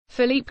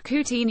Philippe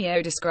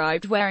Coutinho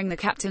described wearing the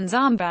captain's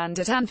armband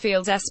at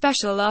Anfield as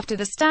special after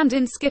the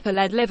stand-in skipper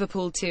led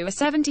Liverpool to a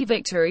 70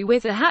 victory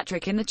with a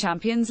hat-trick in the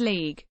Champions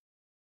League.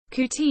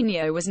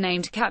 Coutinho was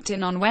named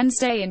captain on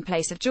Wednesday in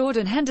place of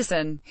Jordan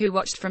Henderson, who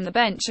watched from the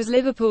bench as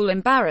Liverpool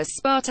embarrassed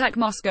Spartak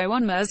Moscow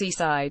on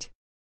Merseyside.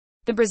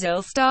 The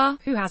Brazil star,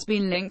 who has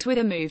been linked with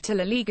a move to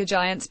La Liga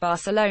giants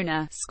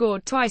Barcelona,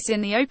 scored twice in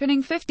the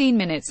opening 15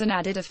 minutes and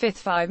added a fifth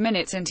 5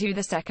 minutes into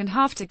the second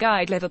half to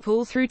guide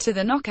Liverpool through to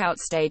the knockout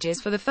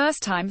stages for the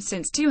first time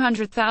since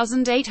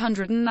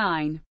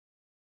 200,809.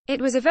 It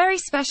was a very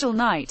special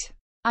night.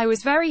 I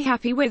was very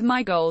happy with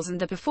my goals and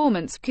the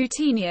performance,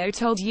 Coutinho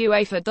told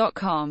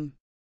UEFA.com.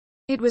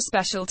 It was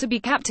special to be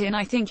captain.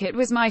 I think it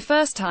was my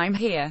first time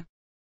here.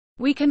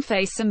 We can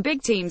face some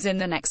big teams in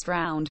the next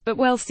round, but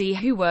we'll see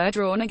who we're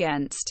drawn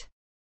against.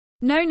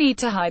 No need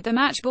to hide the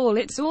match ball,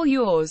 it's all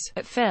yours,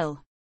 at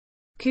Phil.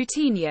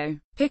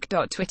 Coutinho.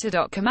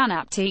 Pic.twitter.com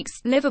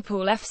Anaptiques,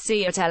 Liverpool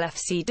FC at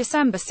LFC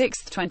December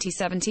 6,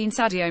 2017.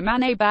 Sadio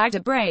Mane bagged a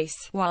brace,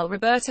 while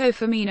Roberto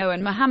Firmino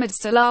and Mohamed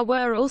Salah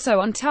were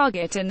also on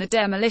target in the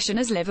demolition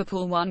as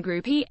Liverpool won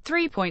Group E,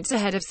 3 points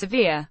ahead of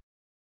Sevilla.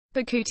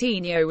 But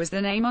Coutinho was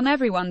the name on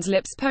everyone's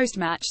lips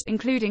post-match,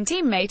 including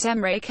teammate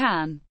Emre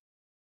Can.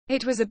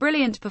 It was a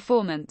brilliant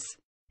performance.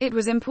 It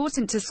was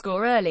important to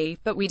score early,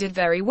 but we did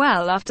very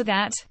well after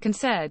that, Can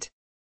said.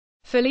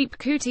 Philippe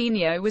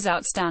Coutinho was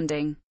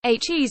outstanding.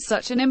 He's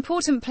such an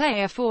important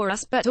player for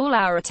us, but all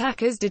our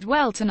attackers did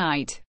well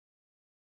tonight.